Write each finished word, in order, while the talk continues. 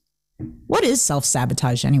What is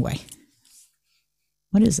self-sabotage anyway?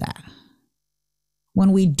 What is that?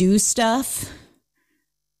 When we do stuff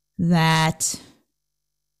that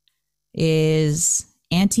is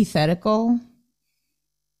antithetical,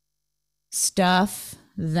 stuff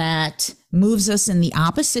that moves us in the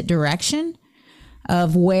opposite direction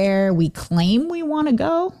of where we claim we want to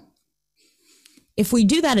go. If we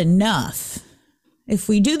do that enough, if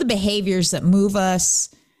we do the behaviors that move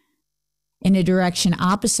us in a direction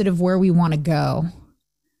opposite of where we want to go,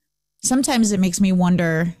 sometimes it makes me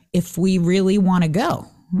wonder if we really want to go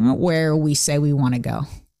where we say we want to go.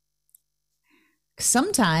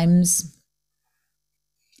 Sometimes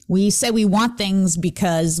we say we want things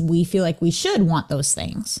because we feel like we should want those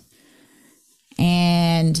things.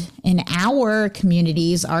 And in our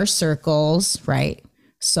communities, our circles, right?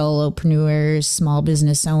 Solopreneurs, small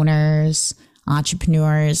business owners,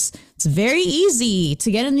 entrepreneurs, it's very easy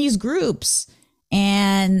to get in these groups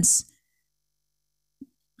and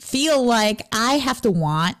feel like I have to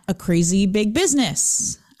want a crazy big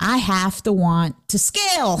business. I have to want to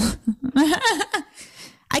scale.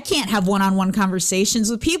 I can't have one-on-one conversations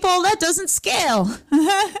with people. That doesn't scale.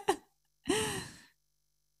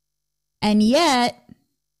 And yet,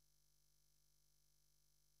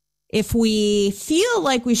 if we feel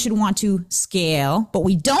like we should want to scale, but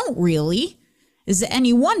we don't really, is it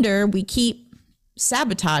any wonder we keep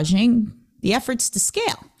sabotaging the efforts to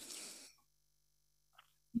scale?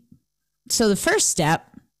 So the first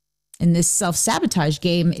step in this self-sabotage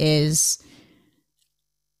game is,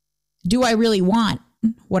 do I really want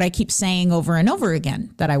what I keep saying over and over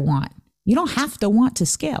again that I want? You don't have to want to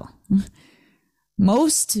scale.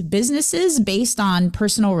 Most businesses based on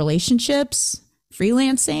personal relationships,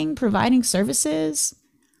 freelancing, providing services,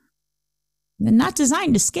 they're not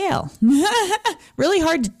designed to scale. Really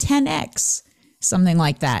hard to 10x something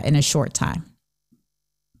like that in a short time.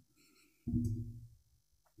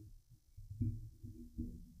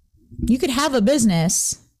 You could have a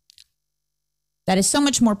business that is so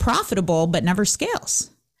much more profitable but never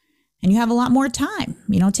scales. And you have a lot more time.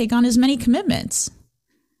 You don't take on as many commitments.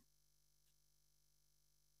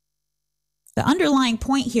 The underlying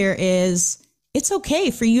point here is it's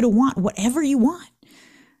okay for you to want whatever you want.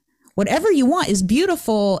 Whatever you want is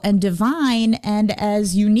beautiful and divine and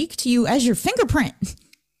as unique to you as your fingerprint.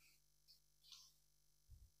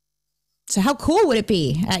 So how cool would it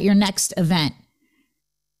be at your next event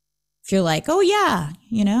if you're like, oh yeah,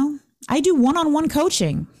 you know, I do one-on-one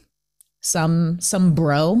coaching. Some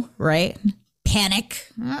bro, right? Panic.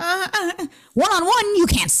 One-on-one, you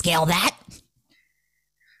can't scale that.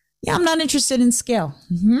 Yeah, I'm not interested in scale.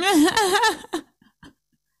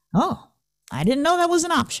 Oh, I didn't know that was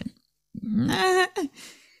an option. That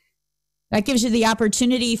gives you the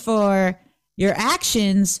opportunity for your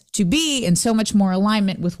actions to be in so much more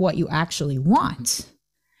alignment with what you actually want.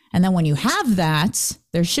 And then when you have that,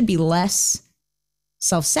 there should be less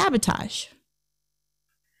self-sabotage.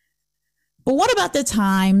 But what about the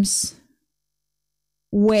times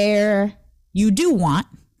where you do want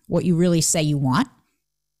what you really say you want,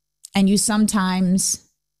 and you sometimes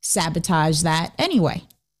sabotage that anyway?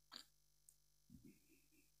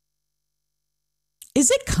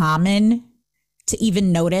 Is it common to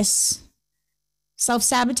even notice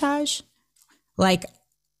self-sabotage? Like,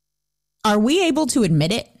 are we able to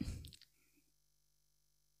admit it?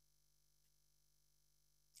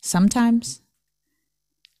 Sometimes.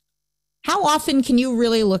 How often can you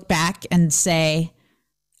really look back and say,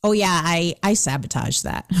 oh yeah, I sabotaged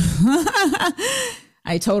that.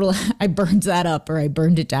 I burned that up, or I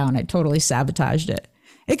burned it down. I totally sabotaged it.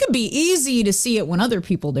 It could be easy to see it when other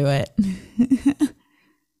people do it.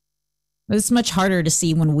 But it's much harder to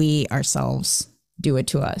see when we ourselves do it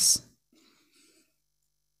to us.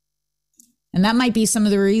 And that might be some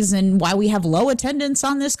of the reason why we have low attendance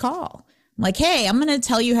on this call. Like, hey, I'm going to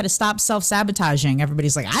tell you how to stop self-sabotaging.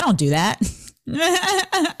 Everybody's like, I don't do that.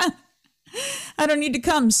 I don't need to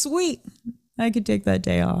come. Sweet. I could take that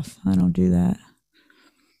day off. I don't do that.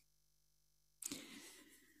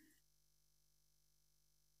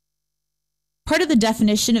 Part of the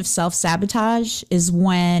definition of self-sabotage is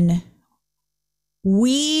when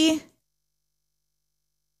we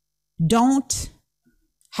don't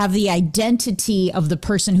have the identity of the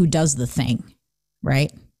person who does the thing,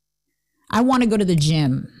 right? I want to go to the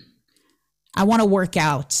gym. I want to work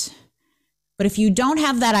out. But if you don't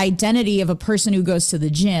have that identity of a person who goes to the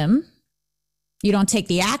gym, you don't take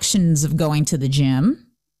the actions of going to the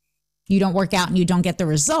gym, you don't work out and you don't get the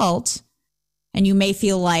result, and you may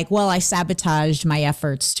feel like, well, I sabotaged my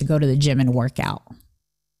efforts to go to the gym and work out.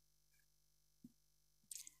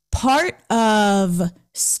 Part of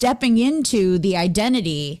stepping into the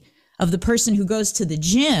identity of the person who goes to the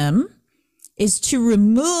gym is to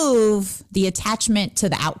remove the attachment to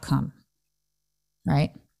the outcome,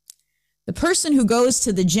 right? The person who goes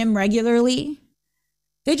to the gym regularly,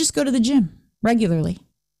 they just go to the gym regularly.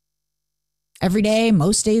 Every day,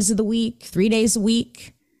 most days of the week, 3 days a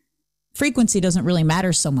week. Frequency doesn't really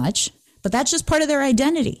matter so much, but that's just part of their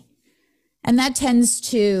identity. And that tends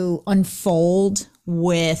to unfold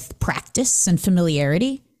with practice and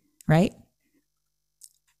familiarity, right?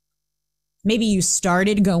 Maybe you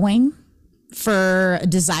started going for a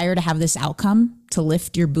desire to have this outcome, to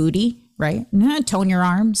lift your booty, right? Tone your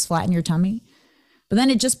arms, flatten your tummy. But then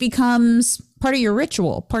it just becomes part of your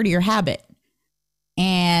ritual, part of your habit.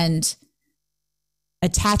 And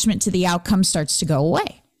attachment to the outcome starts to go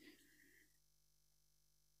away.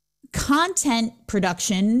 Content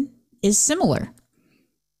production is similar.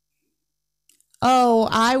 Oh,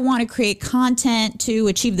 I want to create content to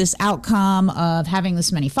achieve this outcome of having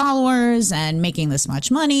this many followers and making this much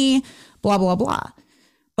money, blah, blah, blah.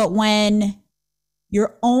 But when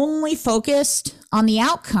you're only focused on the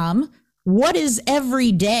outcome, what is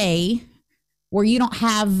every day where you don't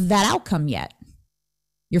have that outcome yet?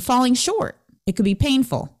 You're falling short. It could be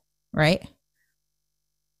painful, right?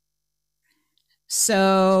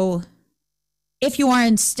 So if you are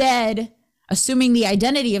instead assuming the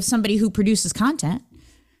identity of somebody who produces content,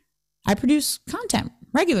 I produce content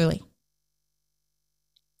regularly.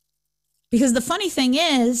 Because the funny thing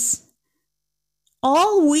is,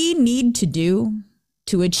 all we need to do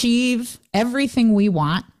to achieve everything we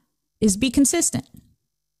want is be consistent.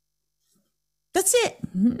 That's it.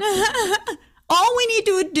 All we need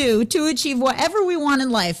to do to achieve whatever we want in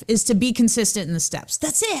life is to be consistent in the steps.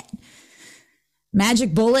 That's it.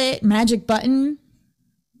 Magic bullet, magic button.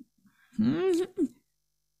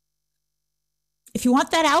 If you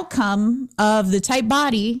want that outcome of the type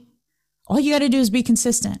body, all you got to do is be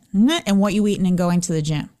consistent in what you eat and going to the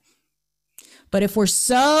gym. But if we're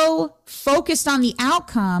so focused on the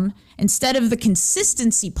outcome instead of the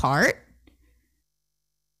consistency part,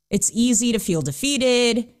 it's easy to feel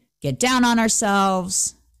defeated, get down on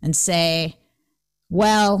ourselves, and say,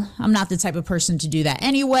 well, I'm not the type of person to do that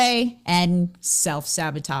anyway, and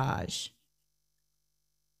self-sabotage.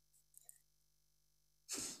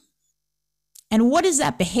 And what is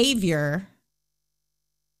that behavior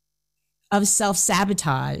of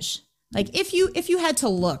self-sabotage? Like if you had to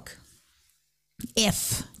look,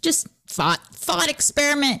 just thought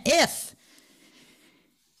experiment, if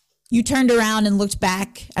you turned around and looked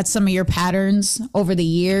back at some of your patterns over the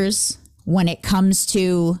years when it comes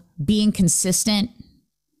to being consistent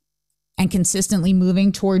and consistently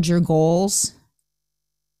moving towards your goals,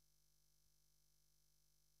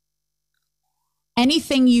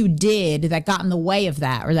 anything you did that got in the way of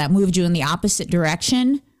that or that moved you in the opposite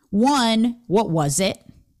direction, one, what was it?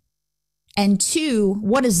 And two,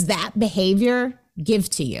 what does that behavior give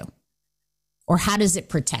to you? Or how does it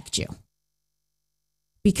protect you?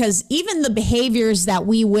 Because even the behaviors that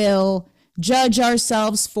we will judge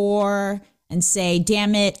ourselves for and say,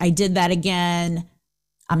 damn it, I did that again,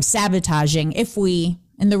 I'm sabotaging, if we,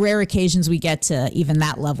 in the rare occasions we get to even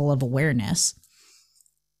that level of awareness,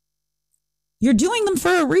 you're doing them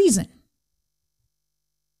for a reason.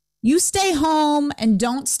 You stay home and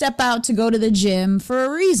don't step out to go to the gym for a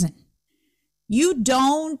reason. You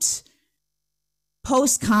don't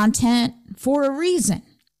post content for a reason.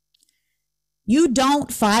 You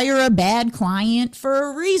don't fire a bad client for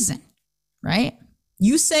a reason, right?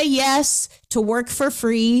 You say yes to work for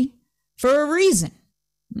free for a reason.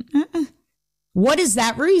 What is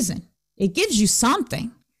that reason? It gives you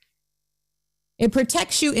something. It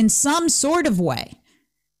protects you in some sort of way,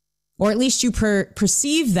 or at least you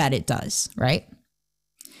perceive that it does, right?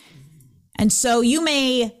 And so you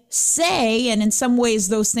may say, and in some ways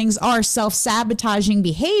those things are self-sabotaging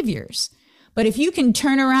behaviors, but if you can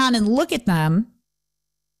turn around and look at them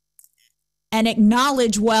and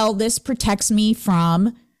acknowledge, well, this protects me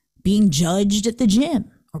from being judged at the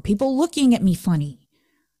gym or people looking at me funny,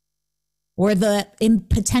 or the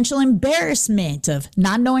potential embarrassment of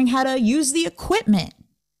not knowing how to use the equipment.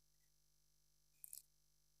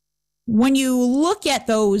 When you look at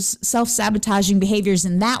those self-sabotaging behaviors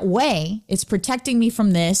in that way, it's protecting me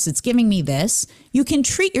from this, it's giving me this, you can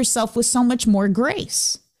treat yourself with so much more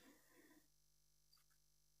grace.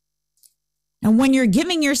 And when you're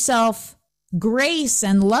giving yourself grace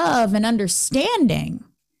and love and understanding,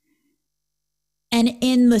 and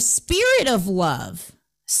in the spirit of love,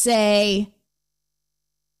 say,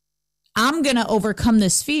 I'm going to overcome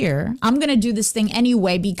this fear. I'm going to do this thing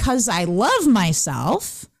anyway because I love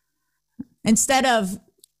myself. Instead of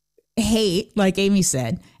hate, like Amy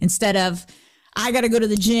said, instead of I got to go to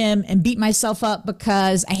the gym and beat myself up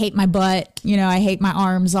because I hate my butt, I hate my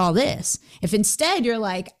arms, all this. If instead you're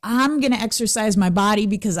like, I'm going to exercise my body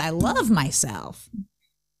because I love myself,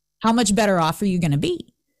 how much better off are you going to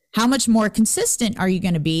be? How much more consistent are you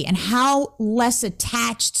going to be? And how less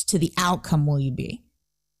attached to the outcome will you be?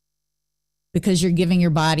 Because you're giving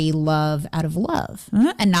your body love out of love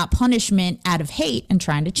and not punishment out of hate and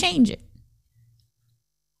trying to change it.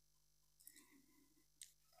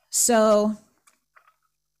 So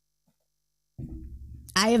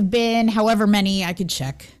I have been, however many I could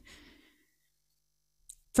check.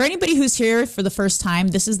 For anybody who's here for the first time,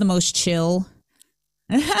 this is the most chill.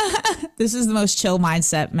 This is the most chill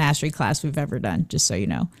mindset mastery class we've ever done, just so you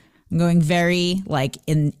know. I'm going very like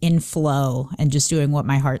in flow and just doing what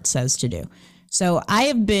my heart says to do. So I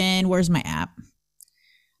have been, where's my app?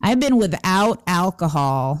 I've been without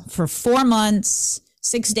alcohol for 4 months,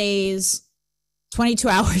 6 days, 22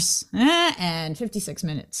 hours, and 56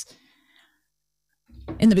 minutes.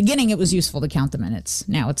 In the beginning, it was useful to count the minutes.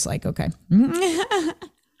 Now it's like, okay. And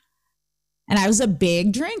I was a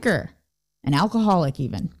big drinker, an alcoholic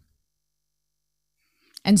even.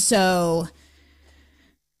 And so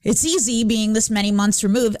it's easy being this many months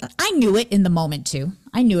removed. I knew it in the moment too.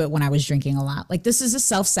 I knew it when I was drinking a lot. Like, this is a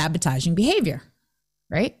self-sabotaging behavior,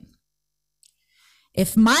 right?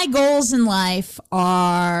 If my goals in life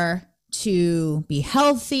are to be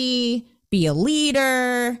healthy, be a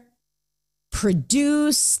leader,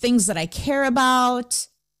 produce things that I care about,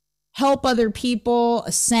 help other people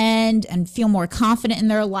ascend and feel more confident in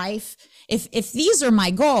their life. If these are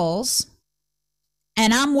my goals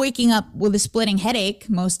and I'm waking up with a splitting headache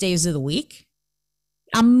most days of the week,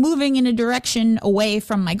 I'm moving in a direction away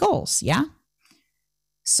from my goals. Yeah.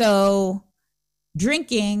 So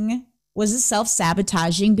drinking was a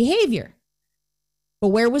self-sabotaging behavior. But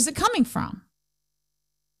where was it coming from?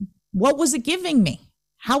 What was it giving me?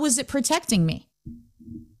 How was it protecting me?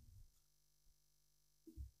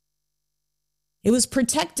 It was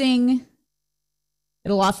protecting,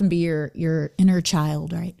 it'll often be your inner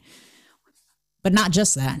child, right? But not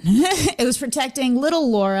just that. It was protecting little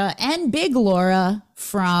Laura and big Laura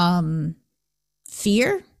from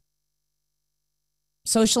fear,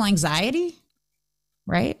 social anxiety,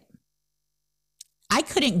 right? I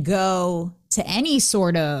couldn't go to any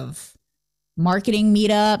sort of marketing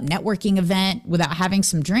meetup, networking event without having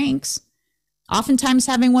some drinks, oftentimes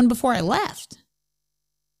having one before I left,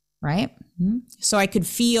 right? So I could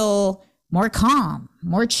feel more calm,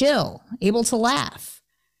 more chill, able to laugh.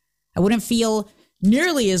 I wouldn't feel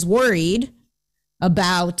nearly as worried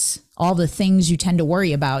about all the things you tend to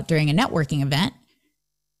worry about during a networking event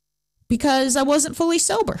because I wasn't fully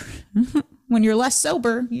sober. When you're less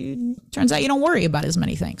sober, turns out you don't worry about as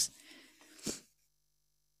many things.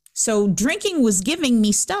 So drinking was giving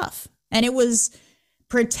me stuff, and it was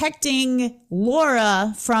protecting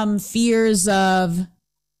Laura from fears of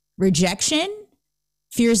rejection,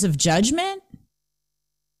 fears of judgment.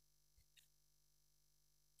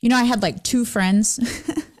 I had like 2 friends.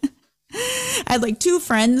 I had like 2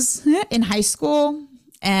 friends in high school,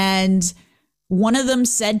 and one of them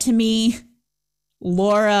said to me,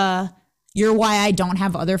 Laura, you're why I don't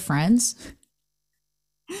have other friends.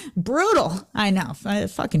 Brutal. I know.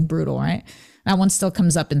 Fucking brutal, right? That one still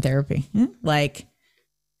comes up in therapy.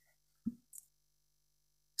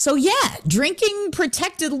 So yeah, drinking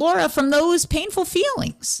protected Laura from those painful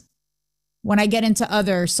feelings. When I get into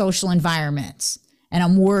other social environments and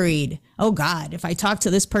I'm worried, oh God, if I talk to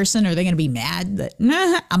this person, are they going to be mad that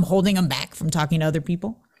I'm holding them back from talking to other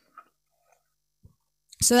people?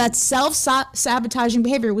 So that self-sabotaging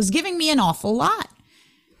behavior was giving me an awful lot.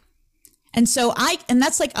 And so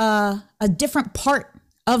that's like a different part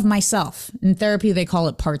of myself. In therapy, they call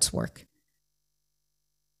it parts work.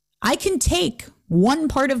 I can take one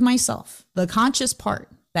part of myself, the conscious part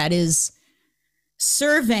that is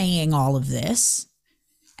surveying all of this,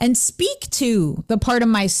 and speak to the part of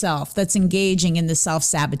myself that's engaging in the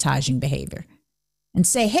self-sabotaging behavior and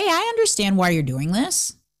say, hey, I understand why you're doing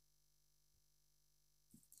this.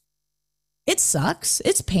 It sucks.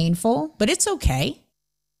 It's painful, but it's okay.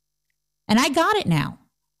 And I got it now.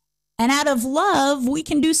 And out of love, we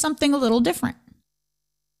can do something a little different.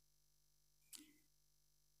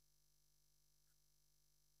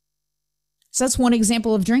 So that's one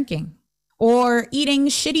example of drinking or eating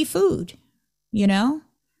shitty food, And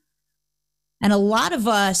a lot of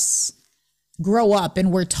us grow up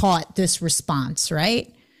and we're taught this response,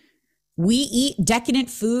 right? We eat decadent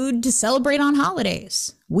food to celebrate on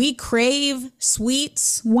holidays. We crave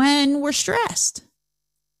sweets when we're stressed.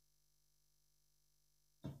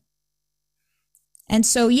 And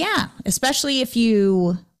so, yeah, especially if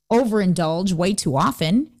you overindulge way too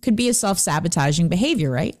often could be a self-sabotaging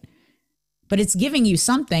behavior, right? But it's giving you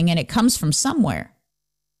something and it comes from somewhere.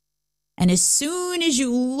 And as soon as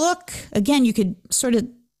you look, again, you could sort of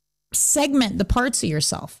segment the parts of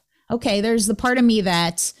yourself. Okay, there's the part of me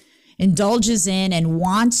that indulges in and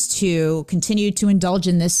wants to continue to indulge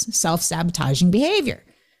in this self-sabotaging behavior.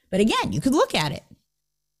 But again, you could look at it,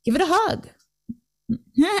 give it a hug,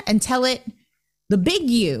 and tell it the big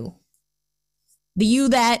you, the you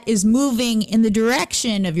that is moving in the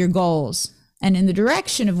direction of your goals and in the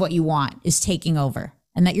direction of what you want is taking over,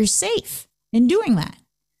 and that you're safe in doing that,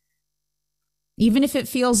 even if it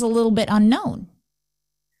feels a little bit unknown.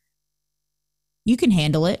 You can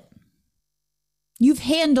handle it. You've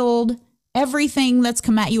handled everything that's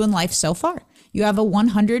come at you in life so far. You have a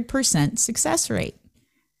 100% success rate.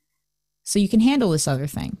 So you can handle this other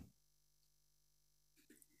thing.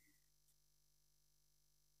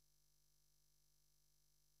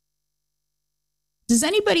 Does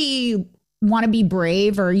anybody want to be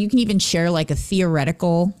brave, or you can even share like a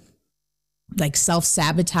theoretical, like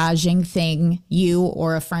self-sabotaging thing, you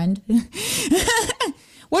or a friend?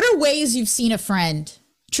 What are ways you've seen a friend,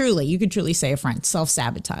 truly, you could truly say a friend,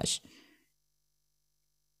 self-sabotage?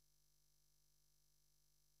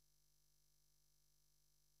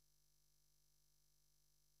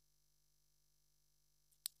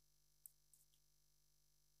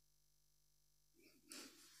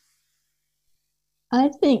 I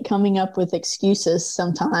think coming up with excuses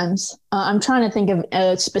sometimes. I'm trying to think of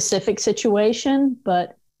a specific situation,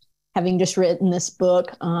 but having just written this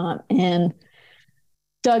book and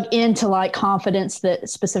dug into like confidence that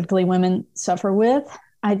specifically women suffer with,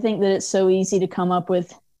 I think that it's so easy to come up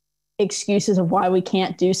with excuses of why we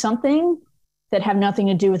can't do something that have nothing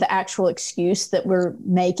to do with the actual excuse that we're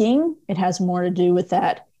making. It has more to do with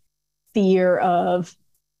that fear of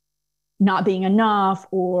not being enough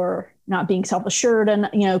or not being self-assured and,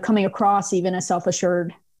 coming across even as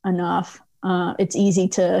self-assured enough. It's easy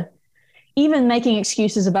to even making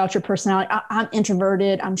excuses about your personality. I'm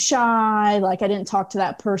introverted. I'm shy. Like I didn't talk to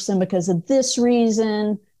that person because of this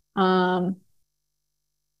reason.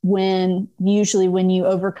 When you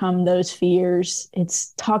overcome those fears,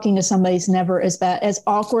 it's talking to somebody's never as bad, as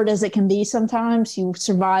awkward as it can be. Sometimes you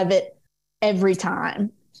survive it every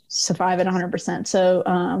time. Survive it 100%.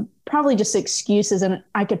 So probably just excuses. And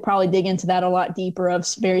I could probably dig into that a lot deeper of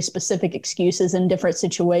very specific excuses in different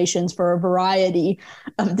situations for a variety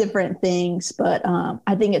of different things. But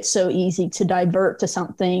I think it's so easy to divert to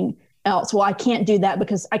something else. Well, I can't do that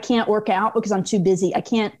because I can't work out because I'm too busy. I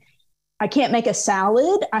can't make a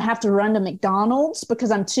salad. I have to run to McDonald's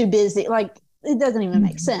because I'm too busy. Like it doesn't even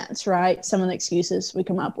make sense, right? Some of the excuses we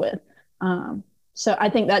come up with. So I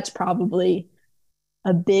think that's probably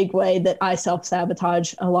a big way that I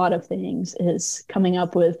self-sabotage a lot of things, is coming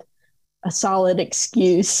up with a solid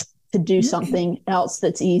excuse to do something else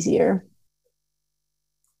that's easier.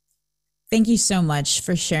 Thank you so much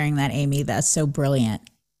for sharing that, Amy. That's so brilliant.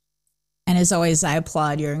 And as always, I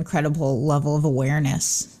applaud your incredible level of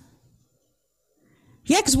awareness.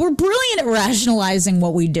 Yeah, because we're brilliant at rationalizing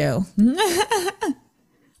what we do.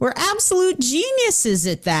 We're absolute geniuses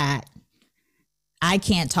at that. I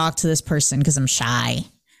can't talk to this person because I'm shy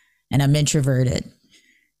and I'm introverted.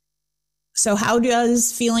 So how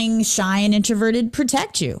does feeling shy and introverted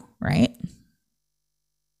protect you, right?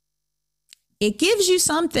 It gives you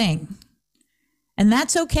something, and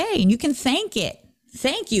that's okay. And you can thank it.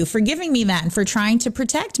 Thank you for giving me that and for trying to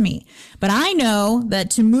protect me. But I know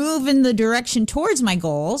that to move in the direction towards my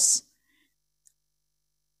goals,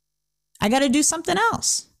 I got to do something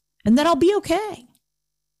else, and that I'll be okay.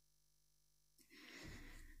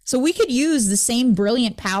 So we could use the same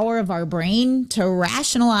brilliant power of our brain to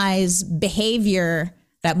rationalize behavior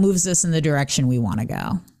that moves us in the direction we want to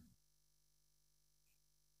go.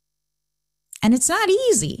 And it's not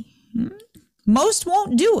easy. Most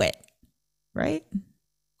won't do it, right?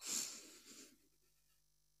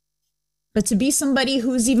 But to be somebody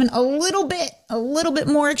who's even a little bit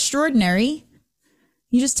more extraordinary,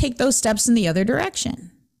 you just take those steps in the other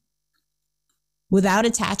direction without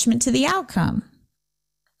attachment to the outcome.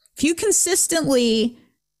 If you consistently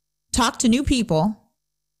talk to new people,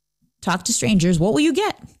 talk to strangers, what will you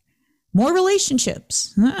get? More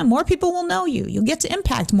relationships. More people will know you. You'll get to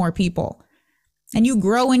impact more people. And you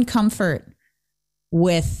grow in comfort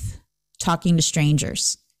with talking to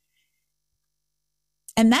strangers.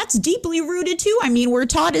 And that's deeply rooted too. I mean, we're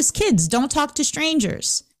taught as kids, don't talk to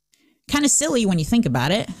strangers. Kind of silly when you think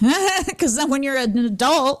about it. Because then when you're an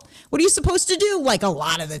adult, what are you supposed to do? Like a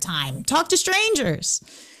lot of the time, talk to strangers.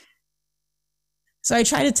 So I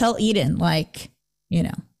try to tell Eden, like,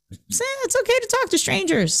 It's okay to talk to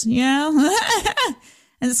strangers, you know?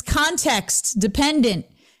 And it's context dependent.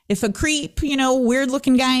 If a creep, weird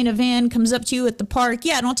looking guy in a van comes up to you at the park,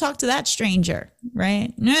 yeah, don't talk to that stranger,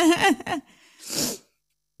 right?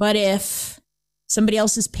 But if somebody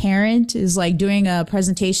else's parent is like doing a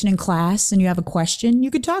presentation in class and you have a question,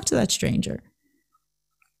 you could talk to that stranger.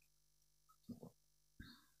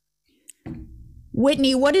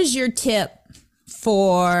 Whitney, what is your tip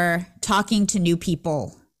for talking to new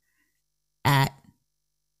people at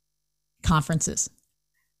conferences?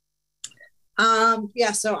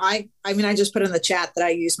 So I just put in the chat that I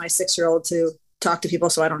use my 6-year-old to talk to people,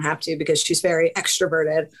 so I don't have to, because she's very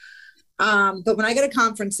extroverted. But when I go to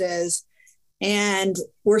conferences and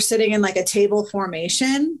we're sitting in like a table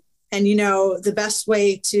formation, and the best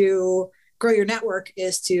way to grow your network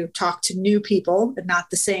is to talk to new people and not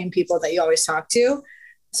the same people that you always talk to.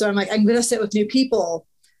 So I'm like, I'm going to sit with new people.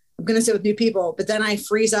 But then I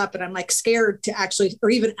freeze up and I'm like scared to actually, or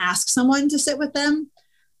even ask someone to sit with them.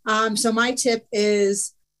 So my tip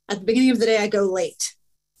is, at the beginning of the day, I go late.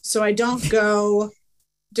 So I don't go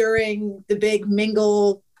during the big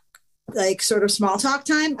mingle, like sort of small talk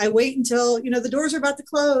time. I wait until, the doors are about to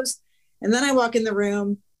close. And then I walk in the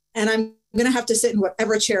room and I'm going to have to sit in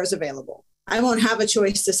whatever chair is available. I won't have a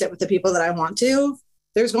choice to sit with the people that I want to.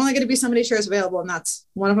 There's only going to be so many chairs available, and that's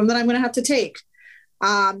one of them that I'm going to have to take.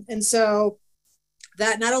 And so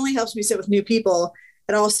that not only helps me sit with new people,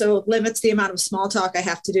 it also limits the amount of small talk I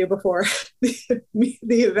have to do before the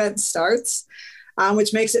event starts,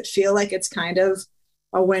 which makes it feel like it's kind of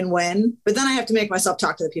a win-win. But then I have to make myself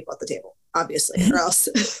talk to the people at the table, obviously, or else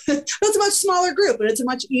it's a much smaller group, but it's a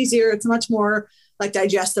much easier, it's a much more like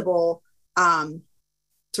digestible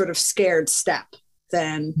sort of scared step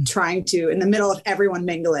than trying to, in the middle of everyone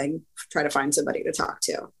mingling, try to find somebody to talk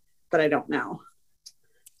to, but I don't know.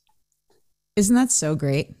 Isn't that so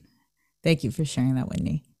great? Thank you for sharing that,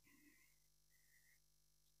 Whitney.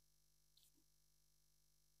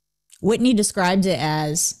 Whitney described it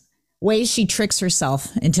as ways she tricks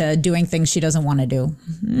herself into doing things she doesn't want to do.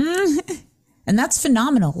 And that's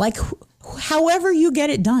phenomenal. Like, however you get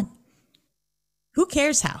it done. Who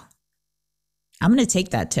cares how? I'm going to take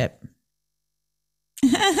that tip.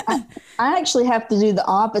 I actually have to do the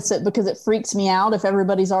opposite because it freaks me out if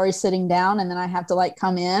everybody's already sitting down and then I have to like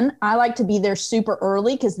come in. I like to be there super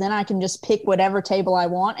early because then I can just pick whatever table I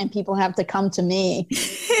want and people have to come to me.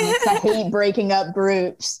 I hate breaking up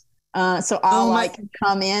groups. So I'll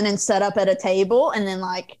come in and set up at a table, and then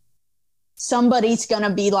like somebody's going to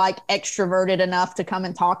be like extroverted enough to come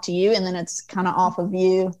and talk to you. And then it's kind of off of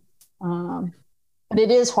you. But it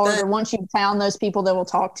is harder once you've found those people that will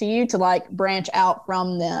talk to you to like branch out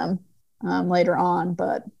from them later on.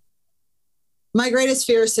 But my greatest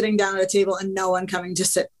fear is sitting down at a table and no one coming to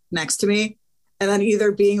sit next to me, and then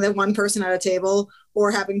either being the one person at a table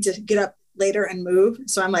or having to get up later and move.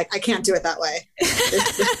 So I'm like, I can't do it that way.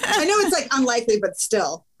 I know it's like unlikely, but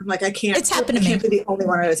still, I'm like, I can't. It's happened to me. I can't be the only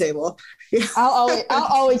one at a table. Yeah. I'll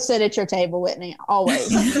always sit at your table, Whitney.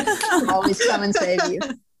 Always, always come and save you.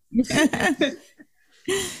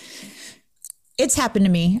 It's happened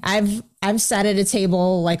to me. I've sat at a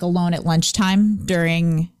table like alone at lunchtime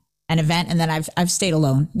during an event, and then I've stayed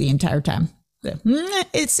alone the entire time.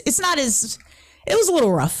 It's not as, it was a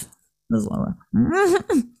little rough.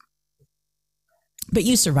 But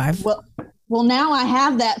you survived. Well, now I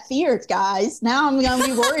have that fear, guys. Now I'm going to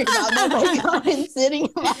be worried about nobody coming and sitting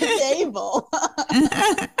at my table.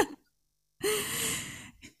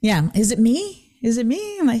 Yeah. Is it me?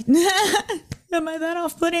 Am I that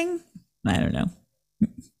off-putting? I don't know.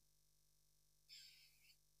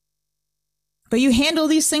 But you handle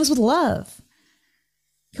these things with love.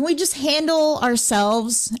 Can we just handle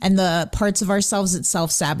ourselves and the parts of ourselves that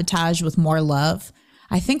self-sabotage with more love?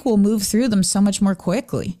 I think we'll move through them so much more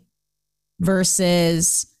quickly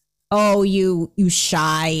versus, oh, you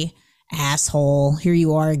shy asshole. Here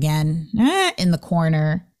you are again in the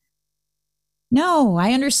corner. No,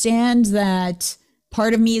 I understand that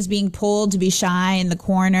part of me is being pulled to be shy in the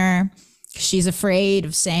corner. She's afraid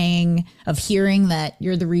of hearing that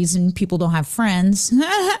you're the reason people don't have friends.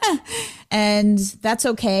 And that's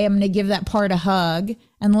okay. I'm going to give that part a hug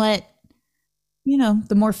and let,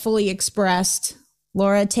 the more fully expressed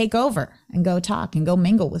Laura take over and go talk and go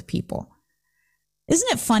mingle with people. Isn't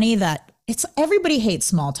it funny that everybody hates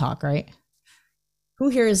small talk, right? Who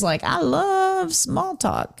here is like, I love small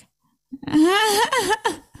talk.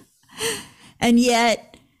 And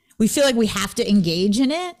yet we feel like we have to engage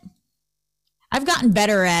in it. I've gotten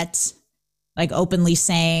better at like openly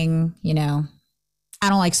saying, I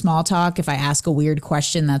don't like small talk. If I ask a weird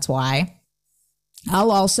question, that's why.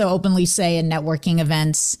 I'll also openly say in networking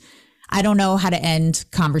events, I don't know how to end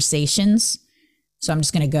conversations. So I'm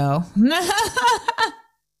just going to go.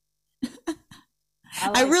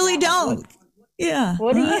 I really don't. Yeah.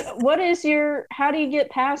 How do you get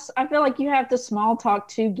past? I feel like you have to small talk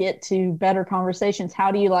to get to better conversations.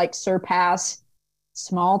 How do you like surpass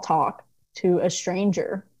small talk to a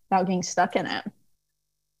stranger without getting stuck in it?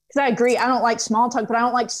 Because I agree, I don't like small talk, but I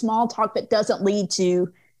don't like small talk that doesn't lead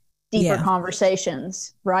to deeper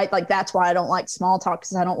conversations, right? Like that's why I don't like small talk,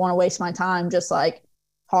 because I don't want to waste my time just like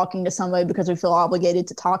talking to somebody because we feel obligated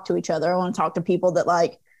to talk to each other. I want to talk to people that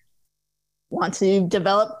like want to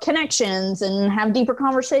develop connections and have deeper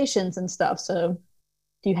conversations and stuff. So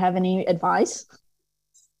do you have any advice?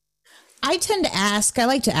 I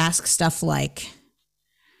like to ask stuff like,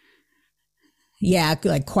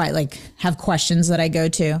 have questions that I go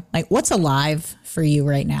to, like, what's alive for you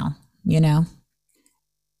right now? You know,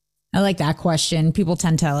 I like that question. People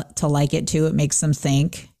tend to like it too. It makes them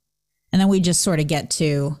think. And then we just sort of get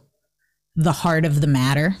to the heart of the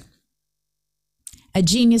matter. At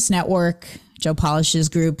Genius Network, Joe Polish's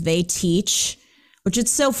group, they teach, which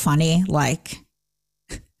it's so funny, like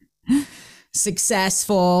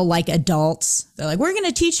successful, like adults. They're like, we're going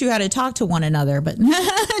to teach you how to talk to one another. But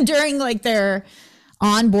during like their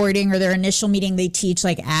onboarding or their initial meeting, they teach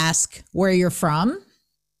like ask where you're from,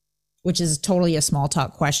 which is totally a small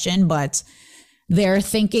talk question. But their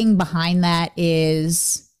thinking behind that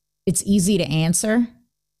is it's easy to answer.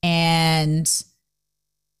 And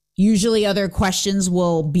usually other questions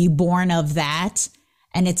will be born of that.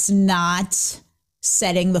 And it's not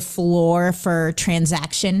setting the floor for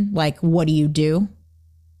transaction. Like, what do you do?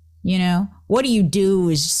 You know, what do you do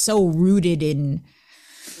is so rooted in,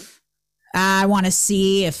 I want to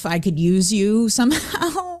see if I could use you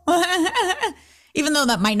somehow. Even though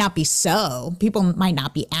that might not be so. People might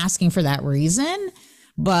not be asking for that reason.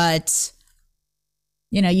 But,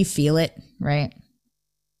 you know, you feel it, right?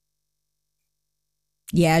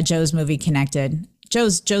 Yeah, Joe's movie Connected.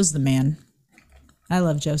 Joe's the man. I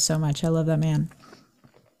love Joe so much. I love that man.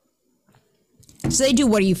 So they do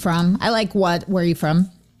What Are You From? I like Where Are You From?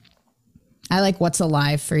 I like What's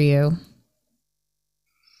Alive for You?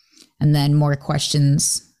 And then more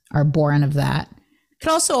questions are born of that.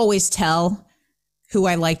 Could also always tell who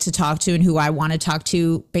I like to talk to and who I want to talk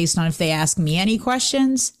to based on if they ask me any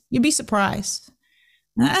questions. You'd be surprised.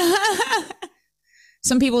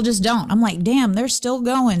 Some people just don't. I'm like, damn, they're still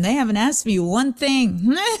going. They haven't asked me one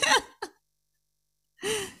thing.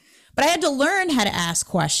 But I had to learn how to ask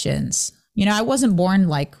questions. You know, I wasn't born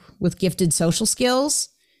like with gifted social skills.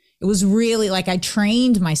 It was really like I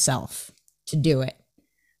trained myself to do it,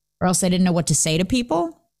 or else I didn't know what to say to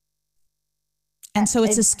people. And so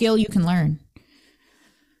it's a skill you can learn.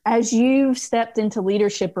 As you've stepped into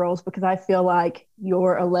leadership roles, because I feel like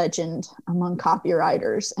you're a legend among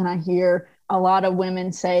copywriters, and I hear a lot of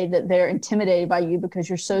women say that they're intimidated by you because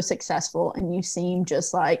you're so successful and you seem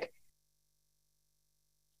just like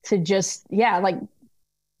like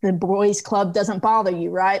the boys club doesn't bother you,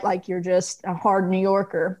 right? Like you're just a hard New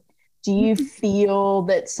Yorker. Do you feel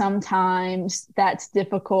that sometimes that's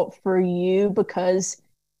difficult for you because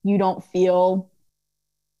you don't feel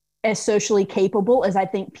as socially capable as I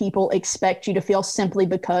think people expect you to feel, simply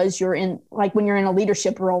because you're in, like when you're in a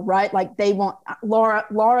leadership role, right? Like they want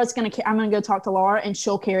Laura's going to, I'm going to go talk to Laura and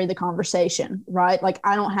she'll carry the conversation, right? Like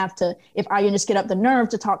I don't have to, if I can just get up the nerve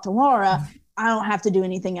to talk to Laura, I don't have to do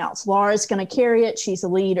anything else. Laura's going to carry it. She's a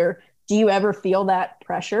leader. Do you ever feel that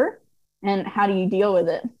pressure, and how do you deal with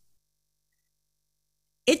it?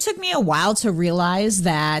 It took me a while to realize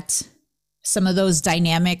that some of those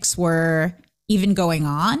dynamics were even going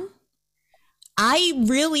on. I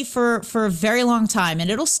really, for a very long time,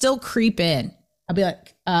 and it'll still creep in, I'll be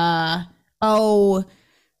like,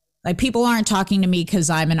 like people aren't talking to me because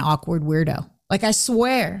I'm an awkward weirdo. Like I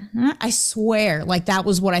swear, like that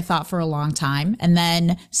was what I thought for a long time. And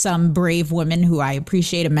then some brave women who I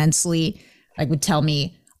appreciate immensely, like would tell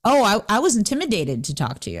me, oh, I was intimidated to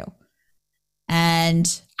talk to you.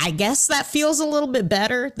 And I guess that feels a little bit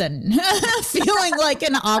better than feeling like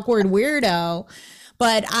an awkward weirdo.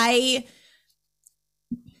 But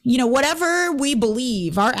whatever we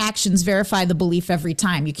believe, our actions verify the belief every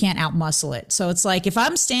time. You can't outmuscle it. So it's like if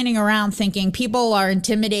I'm standing around thinking people are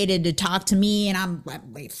intimidated to talk to me and I'm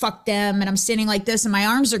like, fuck them, and I'm standing like this and my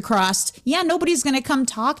arms are crossed, yeah, nobody's going to come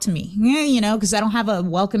talk to me, because I don't have a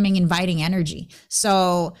welcoming, inviting energy.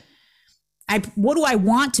 So what do I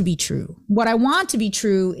want to be true? What I want to be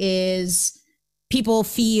true is people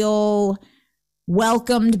feel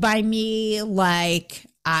welcomed by me, like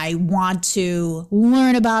I want to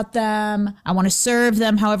learn about them. I want to serve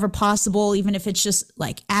them however possible, even if it's just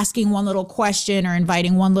like asking one little question or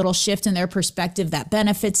inviting one little shift in their perspective that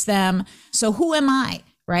benefits them. So who am I,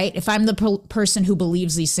 right? If I'm the person who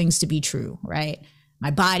believes these things to be true, right?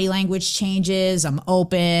 My body language changes. I'm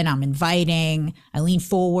open. I'm inviting. I lean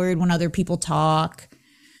forward when other people talk.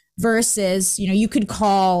 Versus, you could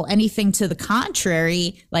call anything to the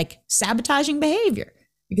contrary, like sabotaging behavior,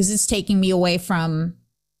 because it's taking me away from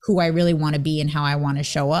who I really want to be and how I want to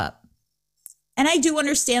show up. And I do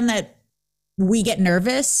understand that we get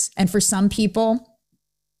nervous. And for some people,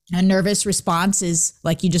 a nervous response is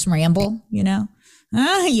like you just ramble, you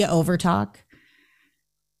overtalk.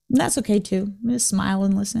 And that's okay too. Just smile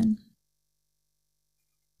and listen.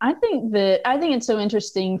 I think it's so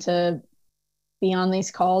interesting to be on these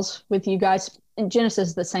calls with you guys. And Genesis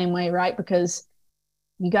is the same way, right? Because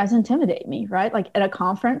you guys intimidate me, right? Like at a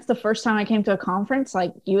conference, the first time I came to a conference,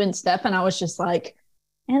 like you and Stefan, I was just like,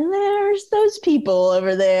 and there's those people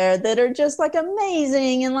over there that are just like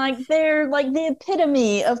amazing. And like, they're like the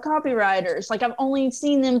epitome of copywriters. Like I've only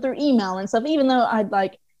seen them through email and stuff, even though I'd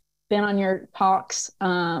like been on your talks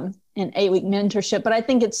in 8-week mentorship. But I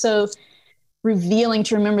think it's so revealing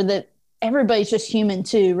to remember that everybody's just human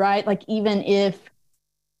too, right? Like even if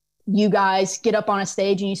you guys get up on a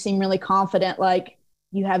stage and you seem really confident, like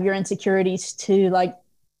you have your insecurities too, like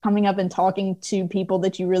coming up and talking to people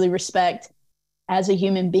that you really respect as a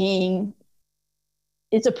human being.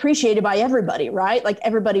 It's appreciated by everybody, right? Like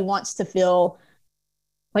everybody wants to feel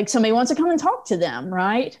like somebody wants to come and talk to them,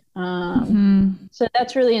 right? So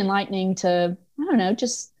that's really enlightening to, I don't know,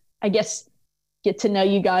 just, I guess, get to know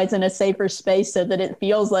you guys in a safer space so that it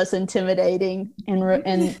feels less intimidating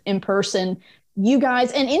and in person, you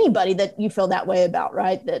guys and anybody that you feel that way about,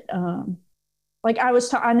 right? That, like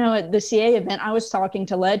I know at the CA event, I was talking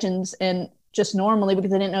to legends and just normally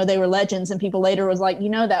because I didn't know they were legends, and people later was like,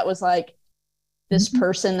 that was like this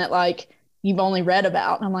person that like you've only read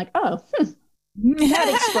about. And I'm like, oh,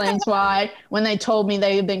 that explains why when they told me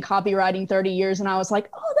they had been copywriting 30 years and I was like,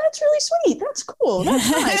 oh, that's really sweet. That's cool. That's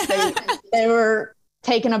nice. They were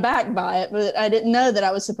taken aback by it, but I didn't know that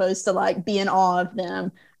I was supposed to like be in awe of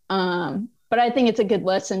them. But I think it's a good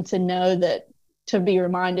lesson to know that, to be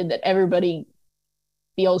reminded that everybody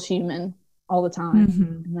feels human all the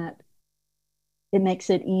time, and that it makes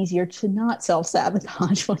it easier to not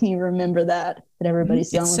self-sabotage when you remember that everybody's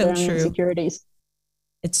dealing with their own insecurities.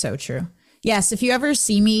 It's so true. Yes, if you ever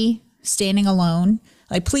see me standing alone,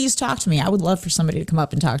 like please talk to me. I would love for somebody to come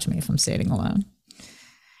up and talk to me if I'm standing alone.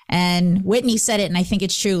 And Whitney said it, and I think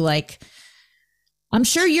it's true. Like, I'm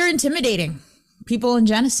sure you're intimidating people in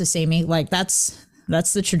Genesis, Amy. Like that's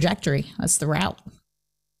the trajectory. That's the route.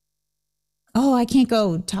 Oh, I can't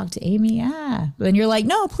go talk to Amy. But then you're like,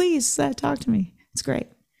 no, please talk to me. It's great.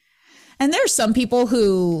 And there's some people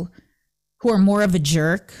who are more of a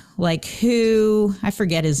jerk, like I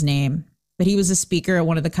forget his name, but he was a speaker at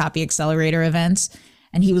one of the Copy Accelerator events.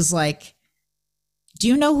 And he was like, do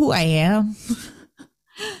you know who I am?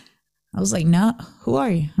 I was like, no, who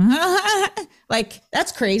are you? Like,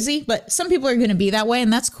 that's crazy. But some people are going to be that way,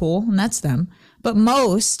 and that's cool. And that's them. But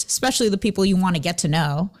most, especially the people you want to get to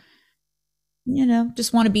know,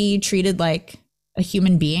 just want to be treated like a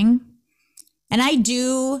human being. And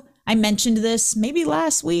I mentioned this maybe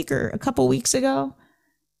last week or a couple weeks ago.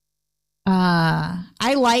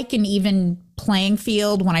 I like an even playing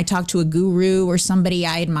field when I talk to a guru or somebody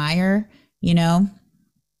I admire,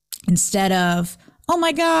 instead of, oh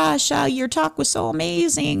my gosh, your talk was so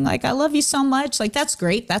amazing. Like, I love you so much. Like, that's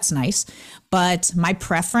great. That's nice. But my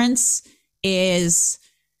preference is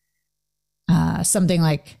something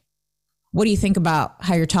like, what do you think about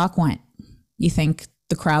how your talk went? You think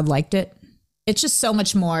the crowd liked it? It's just so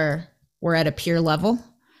much more, we're at a peer level.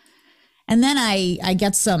 And then I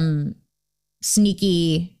get some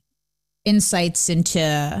sneaky insights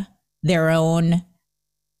into their own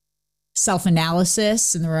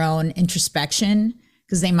self-analysis and their own introspection,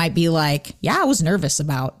 because they might be like, yeah, I was nervous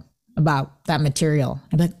about that material.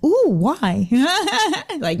 I'm like, ooh, why?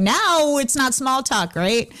 Like, now it's not small talk,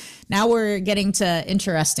 right? Now we're getting to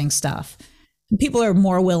interesting stuff. People are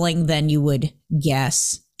more willing than you would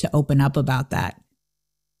guess to open up about that.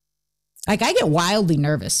 Like, I get wildly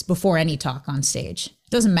nervous before any talk on stage.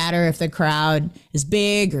 It doesn't matter if the crowd is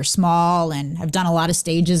big or small, and I've done a lot of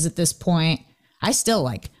stages at this point. I still,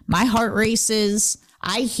 like, my heart races.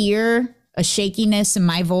 I hear a shakiness in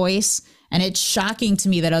my voice, and it's shocking to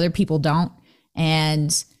me that other people don't.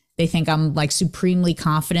 And they think I'm like supremely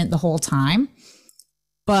confident the whole time.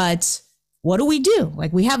 But what do?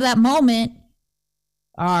 Like, we have that moment.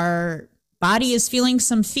 Our body is feeling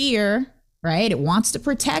some fear. right? It wants to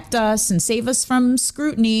protect us and save us from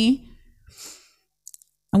scrutiny.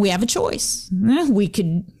 And we have a choice. We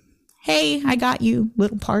could, hey, I got you,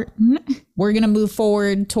 little part. We're going to move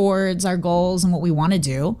forward towards our goals and what we want to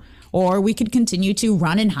do. Or we could continue to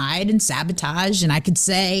run and hide and sabotage. And I could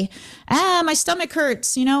say, my stomach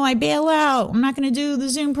hurts. I bail out. I'm not going to do the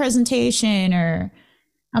Zoom presentation, or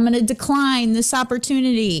I'm going to decline this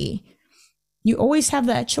opportunity. You always have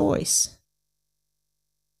that choice.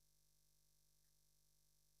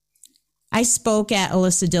 I spoke at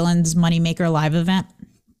Alyssa Dillon's Moneymaker Live event.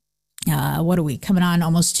 What are we coming on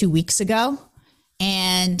almost 2 weeks ago?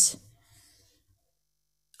 And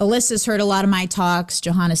Alyssa's heard a lot of my talks.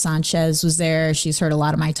 Johanna Sanchez was there. She's heard a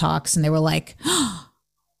lot of my talks. And they were like, oh,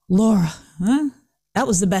 Laura, that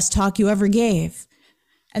was the best talk you ever gave.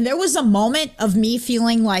 And there was a moment of me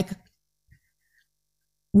feeling like,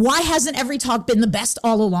 why hasn't every talk been the best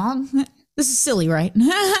all along? This is silly, right?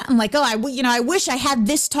 I'm like, I wish I had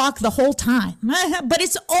this talk the whole time. But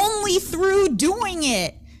it's only through doing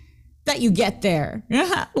it that you get there.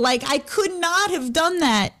 Like, I could not have done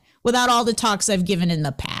that without all the talks I've given in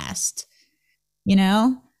the past,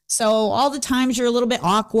 So all the times you're a little bit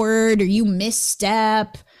awkward or you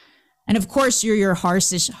misstep. And of course, you're your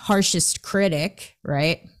harshest critic,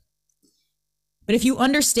 right? But if you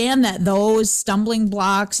understand that those stumbling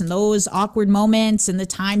blocks and those awkward moments and the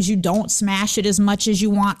times you don't smash it as much as you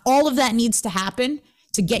want, all of that needs to happen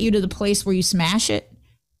to get you to the place where you smash it,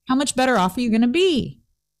 how much better off are you going to be?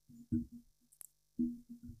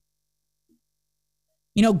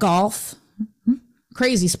 Golf,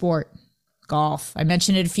 crazy sport, golf. I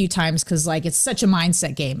mentioned it a few times because it's such a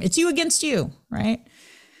mindset game. It's you against you, right?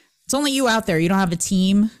 It's only you out there. You don't have a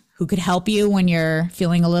team who could help you when you're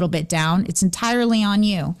feeling a little bit down. It's entirely on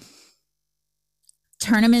you.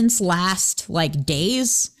 Tournaments last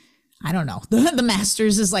days. I don't know. The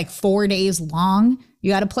Masters is 4 days long.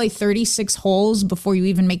 You got to play 36 holes before you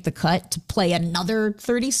even make the cut to play another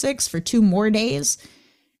 36 for 2 more days.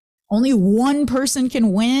 Only one person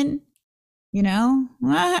can win, You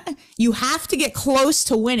have to get close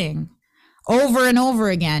to winning over and over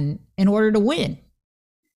again in order to win.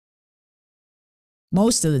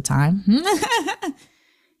 Most of the time.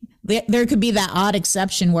 There could be that odd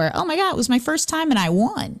exception where, oh my God, it was my first time and I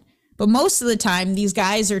won. But most of the time, these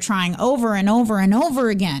guys are trying over and over and over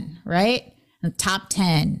again, right? The top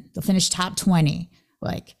 10, they'll finish top 20.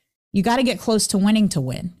 You got to get close to winning to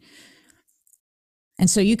win. And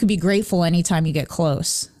so you could be grateful anytime you get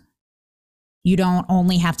close. You don't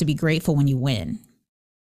only have to be grateful when you win.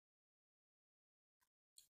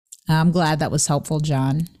 I'm glad that was helpful,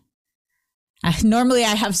 John. Normally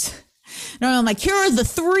I'm like, here are the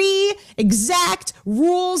 3 exact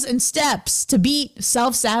rules and steps to beat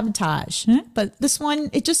self-sabotage. But this one,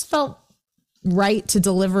 it just felt right to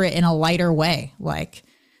deliver it in a lighter way.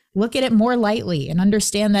 Look at it more lightly and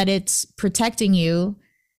understand that it's protecting you.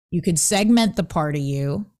 You could segment the part of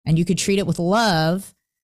you and you could treat it with love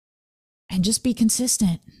and just be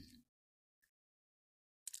consistent.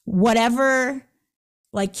 Whatever,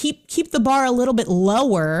 keep the bar a little bit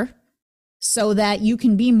lower so that you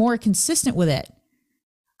can be more consistent with it.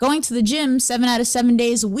 Going to the gym 7 out of 7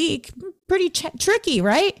 days a week, pretty tricky,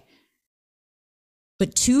 right?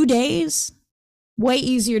 But 2 days, way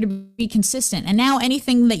easier to be consistent. And now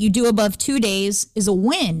anything that you do above 2 days is a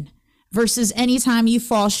win versus anytime you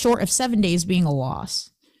fall short of 7 days being a loss.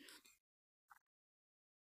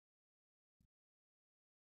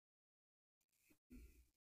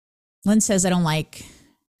 Lynn says, I don't like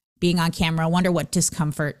being on camera. I wonder what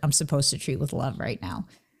discomfort I'm supposed to treat with love right now.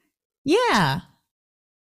 Yeah.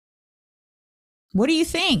 What do you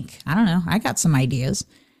think? I don't know. I got some ideas.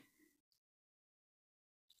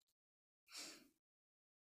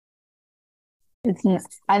 I think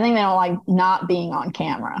they don't like not being on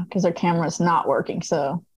camera because their camera's not working.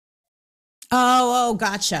 So. Oh,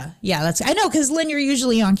 gotcha. Yeah, I know, because Lynn, you're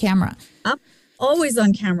usually on camera. I'm always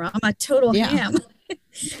on camera. I'm a total ham.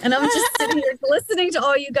 And I'm just sitting here listening to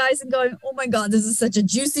all you guys and going, oh my God, this is such a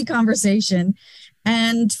juicy conversation.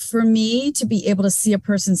 And for me to be able to see a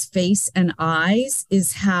person's face and eyes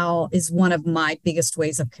is one of my biggest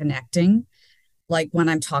ways of connecting. Like when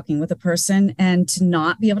I'm talking with a person, and to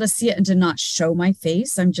not be able to see it and to not show my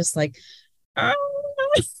face, I'm just like, oh.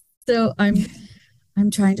 So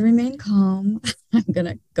I'm trying to remain calm. I'm going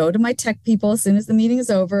to go to my tech people as soon as the meeting is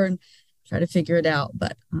over and try to figure it out.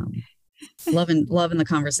 But loving the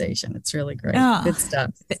conversation. It's really great. Oh, good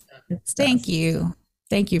stuff. Thank you.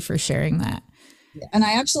 Thank you for sharing that. And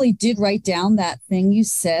I actually did write down that thing you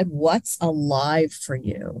said, what's alive for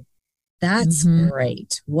you? That's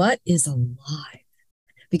great. What is alive?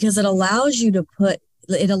 Because it allows you to put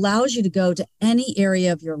it allows you to go to any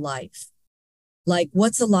area of your life. Like,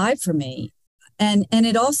 what's alive for me? And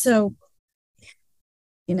it also,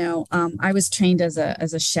 I was trained as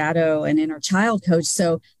a shadow and inner child coach.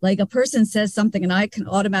 So like a person says something and I can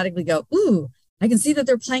automatically go, ooh, I can see that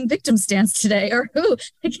they're playing victim stance today. Or ooh,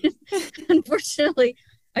 unfortunately,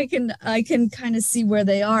 I can kind of see where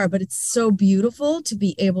they are. But it's so beautiful to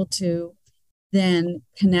be able to then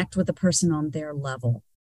connect with a person on their level.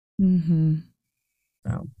 Mm-hmm.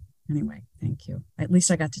 So anyway, thank you. At least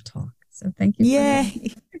I got to talk. So thank you. Yeah.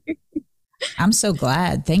 I'm so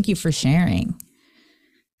glad. Thank you for sharing.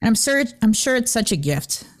 And I'm sure it's such a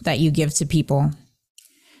gift that you give to people.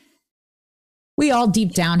 We all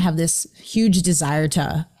deep down have this huge desire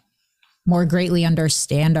to more greatly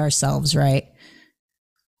understand ourselves, right?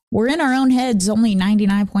 We're in our own heads only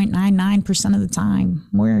 99.99% of the time.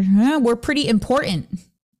 We're pretty important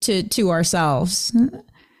to ourselves.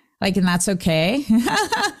 Like, and that's okay.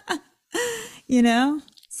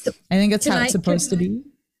 So, I think that's how it's supposed to be.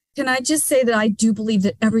 Can I just say that I do believe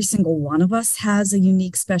that every single one of us has a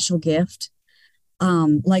unique special gift.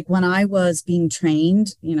 Like when I was being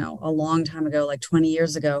trained, a long time ago, like 20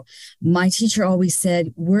 years ago, my teacher always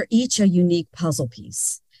said, we're each a unique puzzle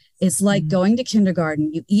piece. It's like going to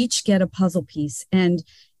kindergarten. You each get a puzzle piece and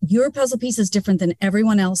your puzzle piece is different than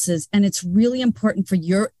everyone else's. And it's really important for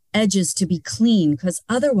your edges to be clean because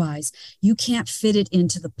otherwise you can't fit it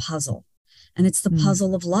into the puzzle. And it's the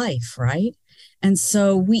puzzle of life, right? And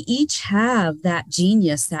so we each have that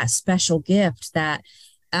genius, that special gift, that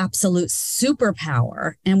absolute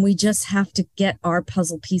superpower. And we just have to get our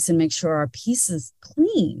puzzle piece and make sure our piece is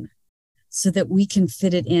clean so that we can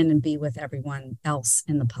fit it in and be with everyone else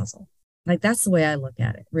in the puzzle. Like, that's the way I look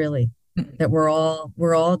at it, really, that we're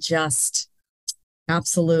all just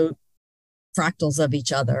absolute fractals of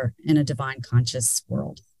each other in a divine conscious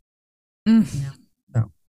world.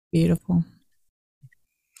 So beautiful.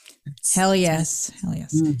 Hell yes.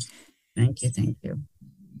 Thank you.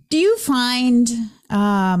 Do you find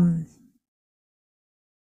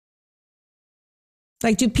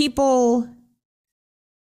like, do people,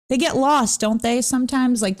 they get lost, don't they?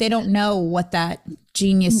 Sometimes, like, they don't know what that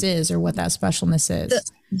genius is or what that specialness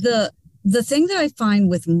is. The thing that I find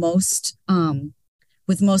with most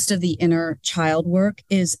of the inner child work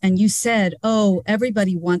is, and you said, oh,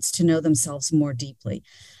 everybody wants to know themselves more deeply.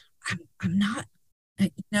 I'm not,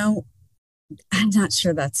 I'm not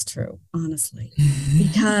sure that's true, honestly,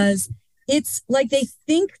 because it's like they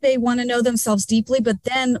think they want to know themselves deeply. But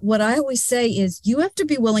then what I always say is you have to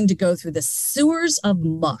be willing to go through the sewers of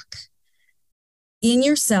muck in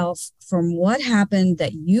yourself from what happened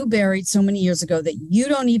that you buried so many years ago that you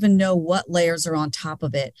don't even know what layers are on top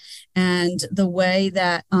of it. And the way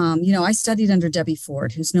that, I studied under Debbie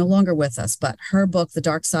Ford, who's no longer with us, but her book, The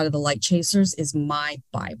Dark Side of the Light Chasers, is my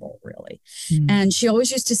Bible, really. And she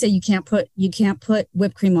always used to say, you can't put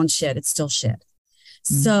whipped cream on shit. It's still shit.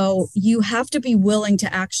 So you have to be willing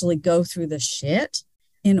to actually go through the shit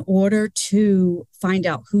in order to find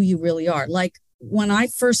out who you really are. Like, when I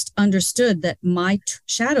first understood that my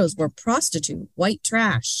shadows were prostitute, white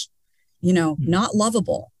trash, not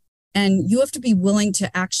lovable. And you have to be willing to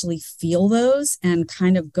actually feel those and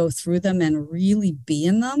kind of go through them and really be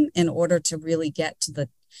in them in order to really get to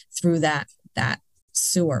through that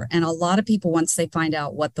sewer. And a lot of people, once they find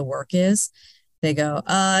out what the work is, they go,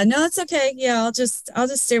 no, it's okay. Yeah, I'll just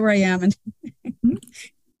stay where I am and,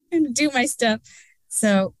 and do my stuff.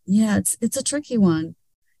 So yeah, it's a tricky one.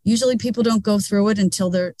 Usually people don't go through it until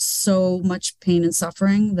they're so much pain and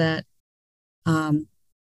suffering that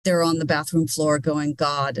they're on the bathroom floor going,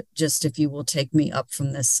 God, just if you will take me up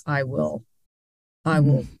from this, I will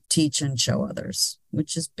teach and show others,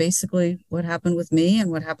 which is basically what happened with me and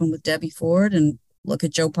what happened with Debbie Ford, and look at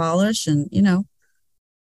Joe Polish and,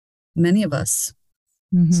 many of us.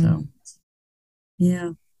 So,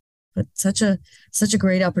 yeah. But such a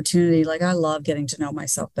great opportunity. Like, I love getting to know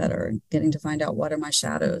myself better and getting to find out what are my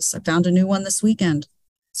shadows. I found a new one this weekend,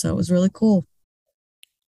 so it was really cool.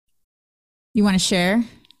 You want to share?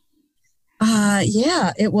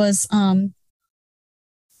 Yeah, it was.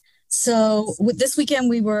 So this weekend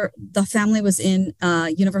the family was in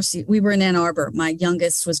university. We were in Ann Arbor. My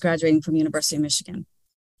youngest was graduating from University of Michigan,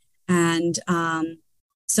 and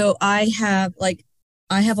so I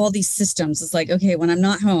have all these systems. It's like, okay, when I'm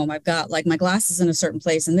not home, I've got like my glasses in a certain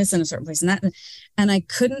place and this in a certain place and that. And I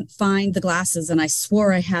couldn't find the glasses. And I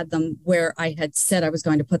swore I had them where I had said I was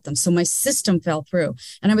going to put them. So my system fell through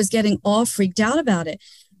and I was getting all freaked out about it.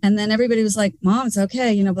 And then everybody was like, Mom, it's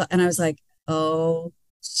okay. And I was like, oh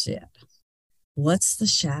shit, what's the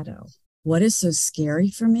shadow? What is so scary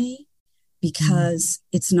for me because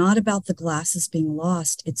it's not about the glasses being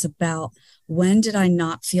lost. It's about, when did I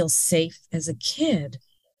not feel safe as a kid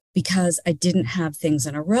because I didn't have things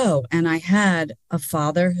in a row? And I had a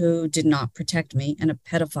father who did not protect me and a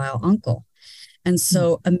pedophile uncle. And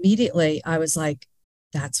so immediately I was like,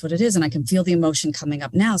 that's what it is. And I can feel the emotion coming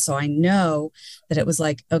up now. So I know that it was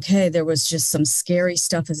like, okay, there was just some scary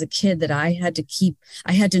stuff as a kid that I had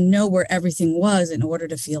to know where everything was in order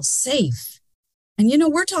to feel safe. And,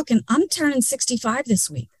 we're talking, I'm turning 65 this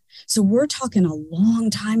week. So we're talking a long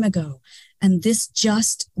time ago. And this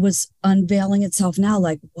just was unveiling itself now.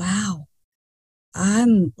 Like, wow.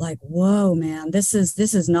 I'm like, whoa, man, this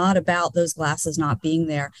is not about those glasses not being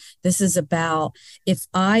there. This is about, if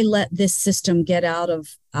I let this system get out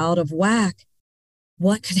of whack,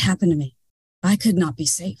 what could happen to me? I could not be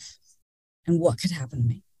safe. And what could happen to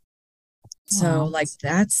me? So like,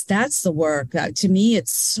 that's the work. To me,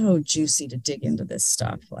 it's so juicy to dig into this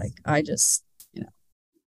stuff. Like, I just,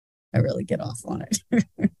 I really get off on it.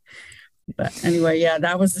 But anyway, yeah,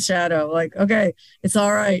 that was the shadow. Like, okay, it's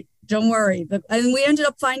all right. Don't worry. And we ended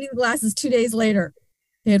up finding the glasses 2 days later.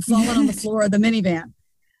 They had fallen on the floor of the minivan.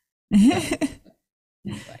 Anyway,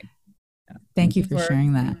 thank you for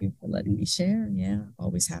sharing that. Thank you for letting me share. Yeah,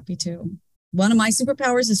 always happy to. One of my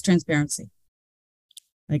superpowers is transparency.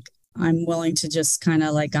 Like, I'm willing to just kind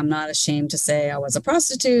of like, I'm not ashamed to say I was a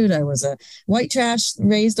prostitute. I was a white trash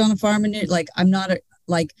raised on a farm. And like, I'm not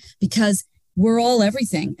because we're all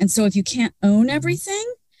everything. And so if you can't own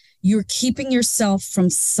everything, you're keeping yourself from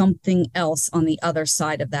something else on the other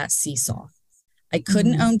side of that seesaw. I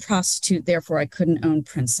couldn't own prostitute, therefore I couldn't own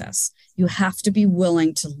princess. You have to be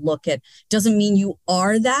willing to look at, doesn't mean you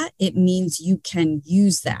are that. It means you can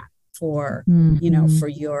use that for, for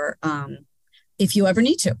your, if you ever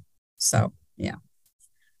need to. So yeah,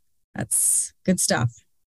 that's good stuff.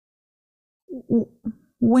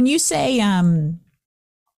 When you say, you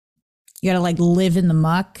got to like live in the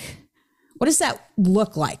muck, what does that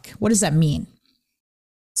look like? What does that mean?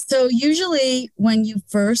 So usually when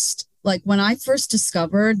I first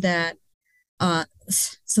discovered that,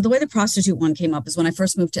 so the way the prostitute one came up is when I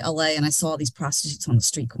first moved to LA and I saw these prostitutes on the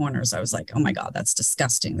street corners. I was like, oh my God, that's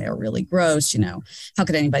disgusting. They're really gross. How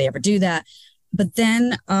could anybody ever do that? But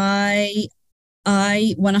then when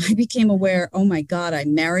I became aware, oh my God, I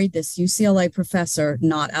married this UCLA professor,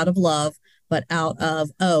 not out of love, but out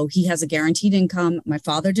of, he has a guaranteed income. My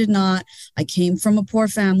father did not. I came from a poor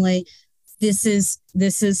family. This is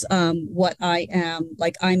what I am.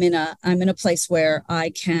 Like, I'm in a place where I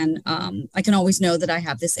can always know that I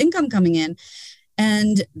have this income coming in.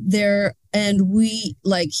 And he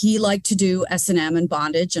liked to do S&M and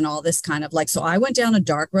bondage and all this kind of like, so I went down a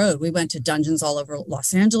dark road. We went to dungeons all over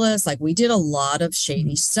Los Angeles. Like, we did a lot of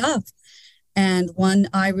shady stuff. And when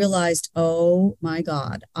I realized, oh my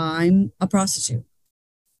God, I'm a prostitute.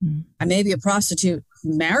 I may be a prostitute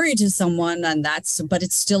married to someone, but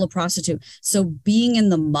it's still a prostitute. So being in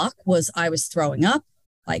the muck I was throwing up.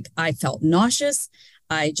 Like, I felt nauseous.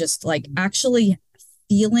 I just actually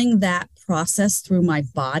feeling that process through my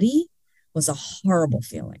body was a horrible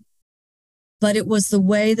feeling. But it was the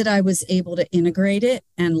way that I was able to integrate it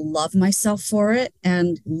and love myself for it.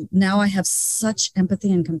 And now I have such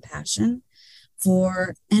empathy and compassion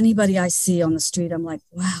for anybody I see on the street. I'm like,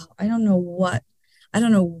 wow, I don't know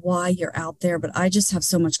why you're out there, but I just have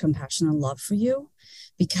so much compassion and love for you,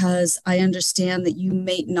 because I understand that you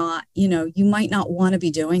might not want to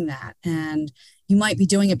be doing that. And you might be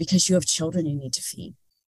doing it because you have children you need to feed.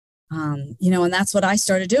 And that's what I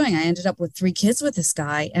started doing. I ended up with 3 kids with this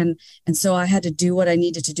guy. And so I had to do what I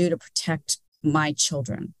needed to do to protect my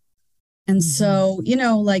children. And so,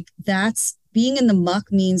 that's being in the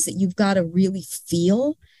muck means that you've got to really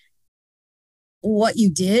feel what you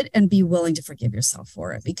did and be willing to forgive yourself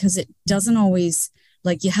for it, because it doesn't always,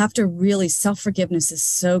 you have to really, self-forgiveness is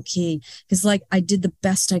so key, because I did the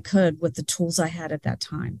best I could with the tools I had at that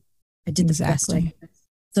time. I did the best I could.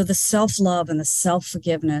 So the self-love and the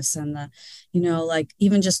self-forgiveness and the,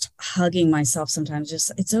 even just hugging myself sometimes,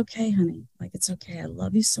 just, it's okay, honey. It's okay. I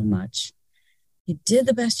love you so much. You did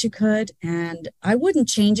the best you could. And I wouldn't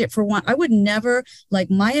change it for one. I would never,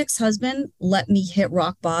 my ex-husband let me hit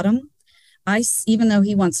rock bottom. Even though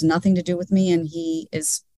he wants nothing to do with me and he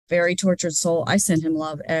is very tortured soul, I send him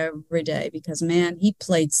love every day, because man, he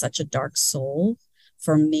played such a dark soul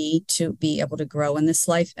for me to be able to grow in this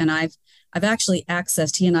life. And I've actually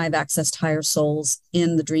he and I have accessed higher souls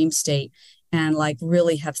in the dream state, and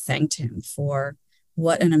really have thanked him for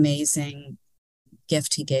what an amazing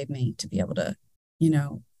gift he gave me to be able to,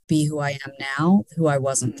 be who I am now, who I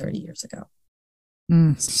wasn't 30 years ago.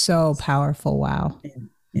 So powerful. Wow. Yeah.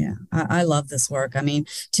 Yeah, I love this work. I mean,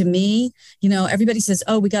 to me, everybody says,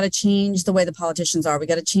 oh, we got to change the way the politicians are. We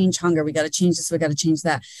got to change hunger. We got to change this. We got to change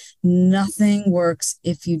that. Nothing works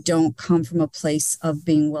if you don't come from a place of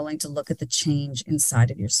being willing to look at the change inside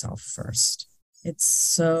of yourself first. It's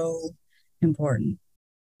so important.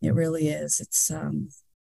 It really is. It's,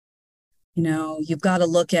 you've got to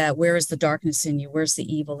look at, where is the darkness in you? Where's the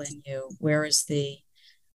evil in you? Where is the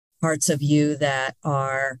parts of you that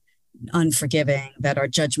are unforgiving, that are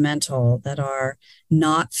judgmental, that are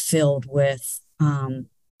not filled with an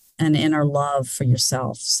inner love for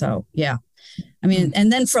yourself. So, yeah. I mean,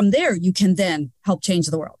 and then from there, you can then help change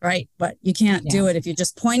the world, right? But you can't do it if you're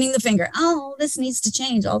just pointing the finger. Oh, this needs to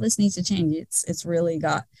change. All this needs to change. It's really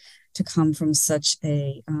got to come from such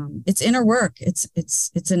a, it's inner work. It's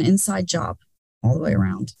an inside job all the way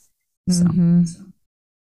around. So.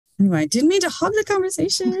 Anyway, I didn't mean to hog the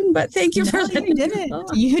conversation, but thank you for letting me know.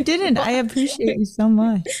 You didn't. I appreciate you so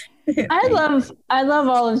much. I love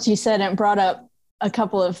all that you said, and brought up a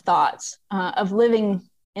couple of thoughts of living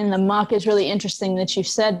in the muck. Is really interesting that you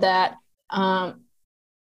said that,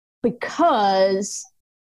 because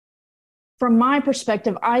from my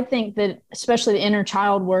perspective, I think that especially the inner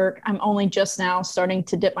child work, I'm only just now starting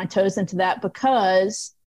to dip my toes into that,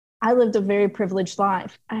 because I lived a very privileged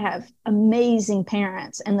life. I have amazing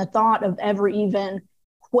parents, and the thought of ever even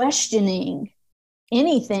questioning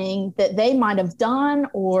anything that they might have done,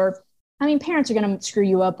 or, I mean, parents are going to screw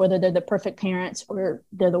you up, whether they're the perfect parents or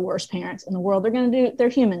they're the worst parents in the world. They're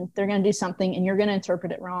human. They're going to do something, and you're going to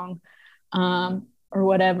interpret it wrong, or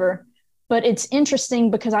whatever. But it's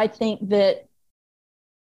interesting because I think that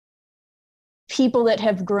people that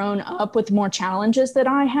have grown up with more challenges that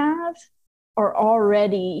I have are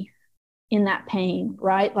already in that pain,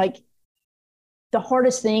 right? Like, the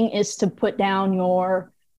hardest thing is to put down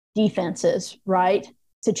your defenses, right?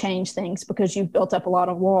 To change things, because you've built up a lot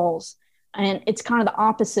of walls. And it's kind of the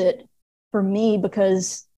opposite for me,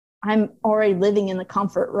 because I'm already living in the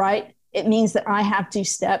comfort, right? It means that I have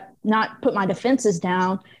to not put my defenses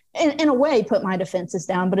down, in a way, put my defenses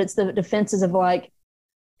down, but it's the defenses of like,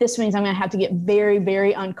 this means I'm going to have to get very,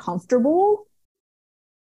 very uncomfortable.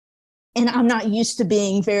 And I'm not used to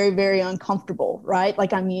being very, very uncomfortable, right?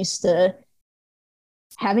 Like, I'm used to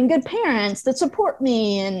having good parents that support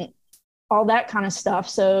me and all that kind of stuff.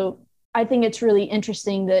 So I think it's really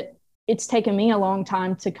interesting that it's taken me a long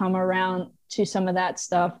time to come around to some of that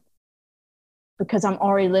stuff, because I'm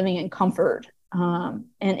already living in comfort. And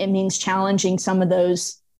it means challenging some of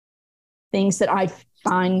those things that I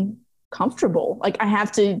find comfortable. Like, I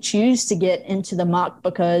have to choose to get into the muck,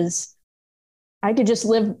 because I could just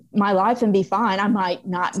live my life and be fine. I might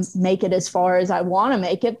not make it as far as I want to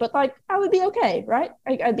make it, but like, I would be okay, right?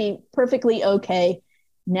 I'd be perfectly okay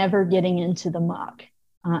never getting into the muck,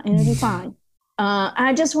 and it'd be fine.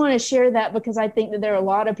 I just want to share that, because I think that there are a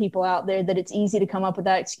lot of people out there that it's easy to come up with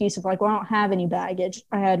that excuse of like, well, I don't have any baggage.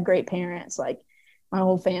 I had great parents. Like, my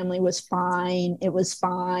whole family was fine. It was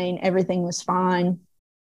fine. Everything was fine.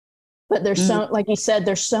 But there's so, like you said,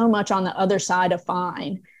 there's so much on the other side of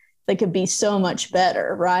fine that could be so much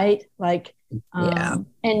better, right? Like,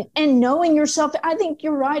 and knowing yourself, I think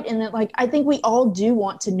you're right in that. Like, I think we all do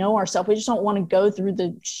want to know ourselves. We just don't want to go through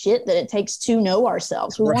the shit that it takes to know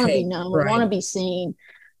ourselves. We want to be known. We want to be seen.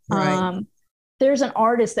 There's an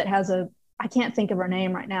artist that has I can't think of her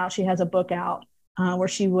name right now. She has a book out where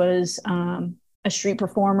she was a street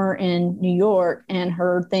performer in New York. And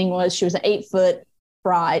her thing was, she was an 8-foot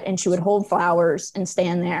bride, and she would hold flowers and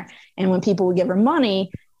stand there. And when people would give her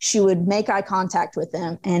money, she would make eye contact with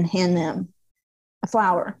them and hand them a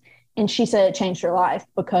flower. And she said it changed her life,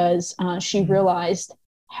 because she realized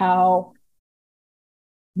how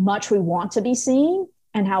much we want to be seen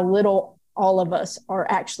and how little all of us are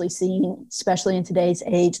actually seen, especially in today's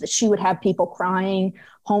age. That she would have people crying.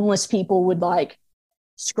 Homeless people would like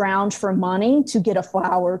scrounge for money to get a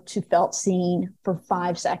flower to felt seen for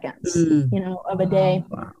 5 seconds, of a day.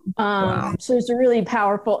 So it's a really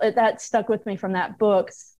powerful, that stuck with me from that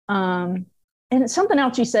book. And something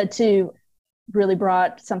else you said too really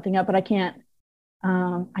brought something up, but I can't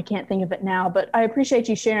think of it now, but I appreciate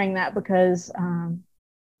you sharing that, because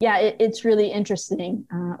it's really interesting.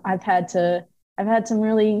 I've had some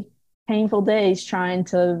really painful days trying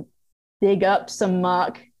to dig up some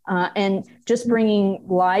muck, and just bringing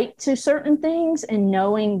light to certain things, and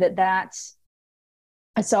knowing that that's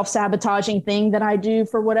a self-sabotaging thing that I do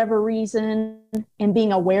for whatever reason, and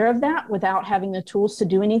being aware of that without having the tools to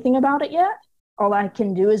do anything about it yet. All I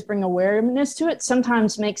can do is bring awareness to it.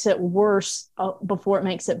 Sometimes makes it worse before it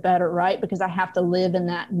makes it better, right? Because I have to live in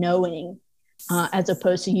that knowing, as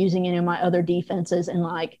opposed to using any of my other defenses and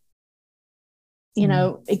like you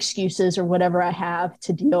know, excuses or whatever I have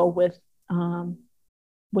to deal with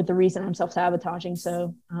the reason I'm self-sabotaging.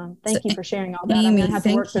 So thank you for sharing all that. Amy, I'm going to have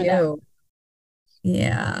to work through that.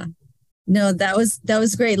 Yeah. No, that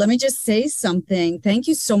was great. Let me just say something. Thank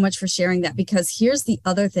you so much for sharing that, because here's the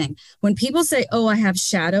other thing. When people say, "Oh, I have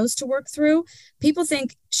shadows to work through," people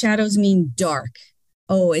think shadows mean dark.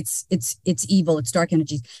 Oh, it's evil, it's dark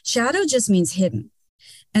energies. Shadow just means hidden.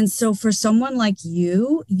 And so for someone like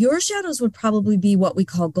you, your shadows would probably be what we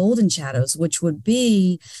call golden shadows, which would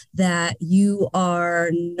be that you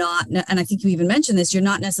are not, and I think you even mentioned this, you're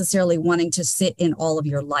not necessarily wanting to sit in all of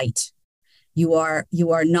your light. You are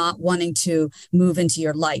not wanting to move into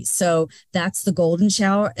your light. So that's the golden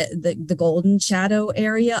shower, the golden shadow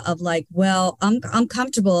area of like, well, I'm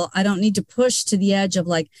comfortable. I don't need to push to the edge of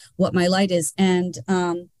like what my light is. And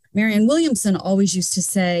Marianne Williamson always used to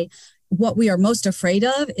say, what we are most afraid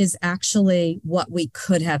of is actually what we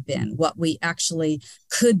could have been, what we actually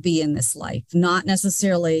could be in this life, not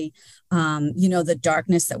necessarily, the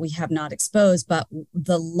darkness that we have not exposed, but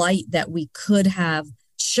the light that we could have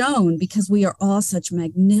shown, because we are all such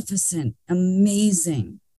magnificent,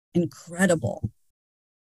 amazing, incredible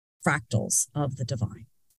fractals of the divine.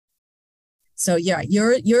 So yeah,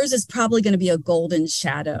 yours is probably going to be a golden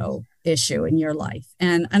shadow issue in your life.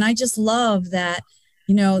 And I just love that,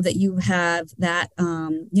 that you have that,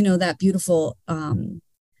 that beautiful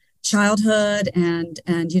childhood and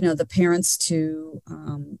the parents to,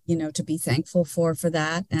 to be thankful for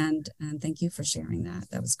that. And thank you for sharing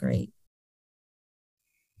that. That was great.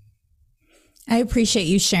 I appreciate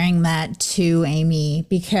you sharing that too, Amy,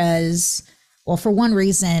 because, well, for one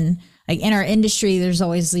reason, like in our industry, there's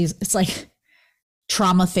always these, it's like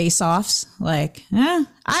trauma face-offs. Like,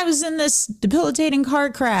 I was in this debilitating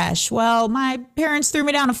car crash. Well, my parents threw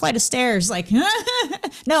me down a flight of stairs. Like, no,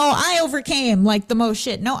 I overcame like the most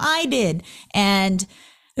shit. No, I did. And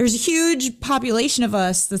there's a huge population of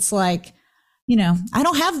us that's like, I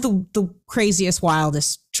don't have the craziest,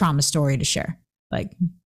 wildest trauma story to share. Like,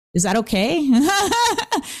 is that okay?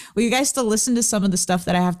 Will you guys still listen to some of the stuff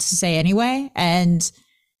that I have to say anyway? And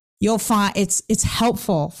you'll find it's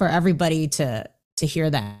helpful for everybody to hear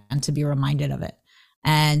that and to be reminded of it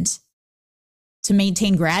and to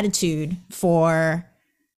maintain gratitude for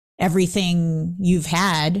everything you've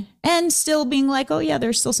had and still being like, oh yeah,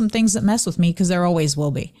 there's still some things that mess with me, because there always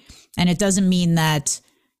will be. And it doesn't mean that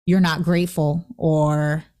you're not grateful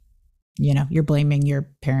or you're blaming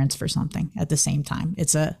your parents for something at the same time.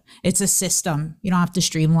 It's a system. You don't have to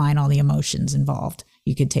streamline all the emotions involved.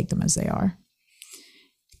 You could take them as they are.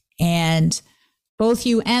 And both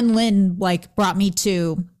you and Lynn brought me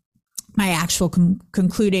to my actual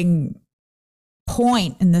concluding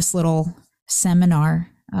point in this little seminar.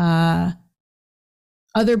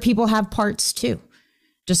 Other people have parts too.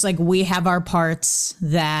 Just like we have our parts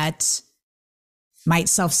that might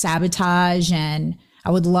self-sabotage, and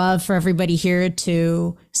I would love for everybody here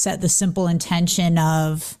to set the simple intention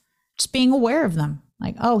of just being aware of them.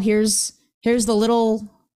 Like, oh, here's the little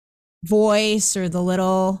voice or the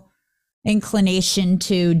little inclination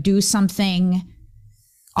to do something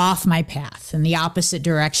off my path in the opposite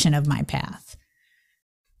direction of my path.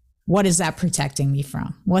 What is that protecting me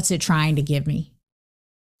from? What's it trying to give me?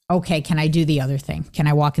 Okay, can I do the other thing? Can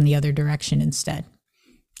I walk in the other direction instead?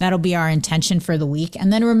 That'll be our intention for the week.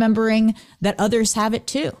 And then remembering that others have it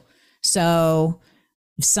too. So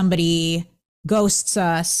if somebody ghosts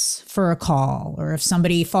us for a call, or if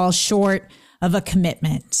somebody falls short of a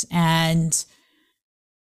commitment, and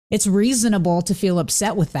it's reasonable to feel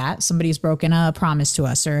upset with that, somebody's broken a promise to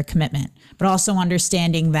us or a commitment, but also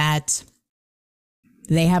understanding that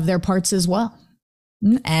they have their parts as well.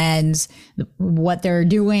 And what they're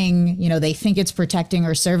doing, they think it's protecting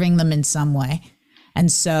or serving them in some way. And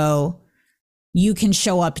so you can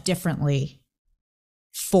show up differently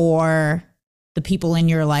for the people in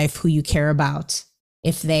your life who you care about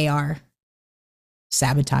if they are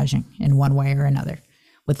sabotaging in one way or another,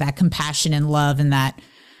 with that compassion and love, and that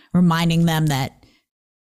reminding them that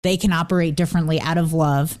they can operate differently out of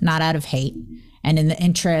love, not out of hate, and in the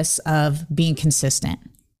interests of being consistent,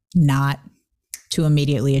 not to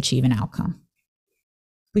immediately achieve an outcome.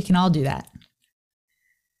 We can all do that.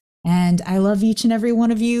 And I love each and every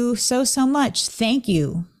one of you so, so much. Thank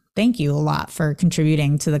you. Thank you a lot for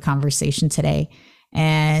contributing to the conversation today.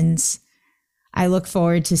 And I look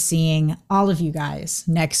forward to seeing all of you guys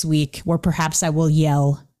next week, where perhaps I will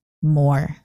yell more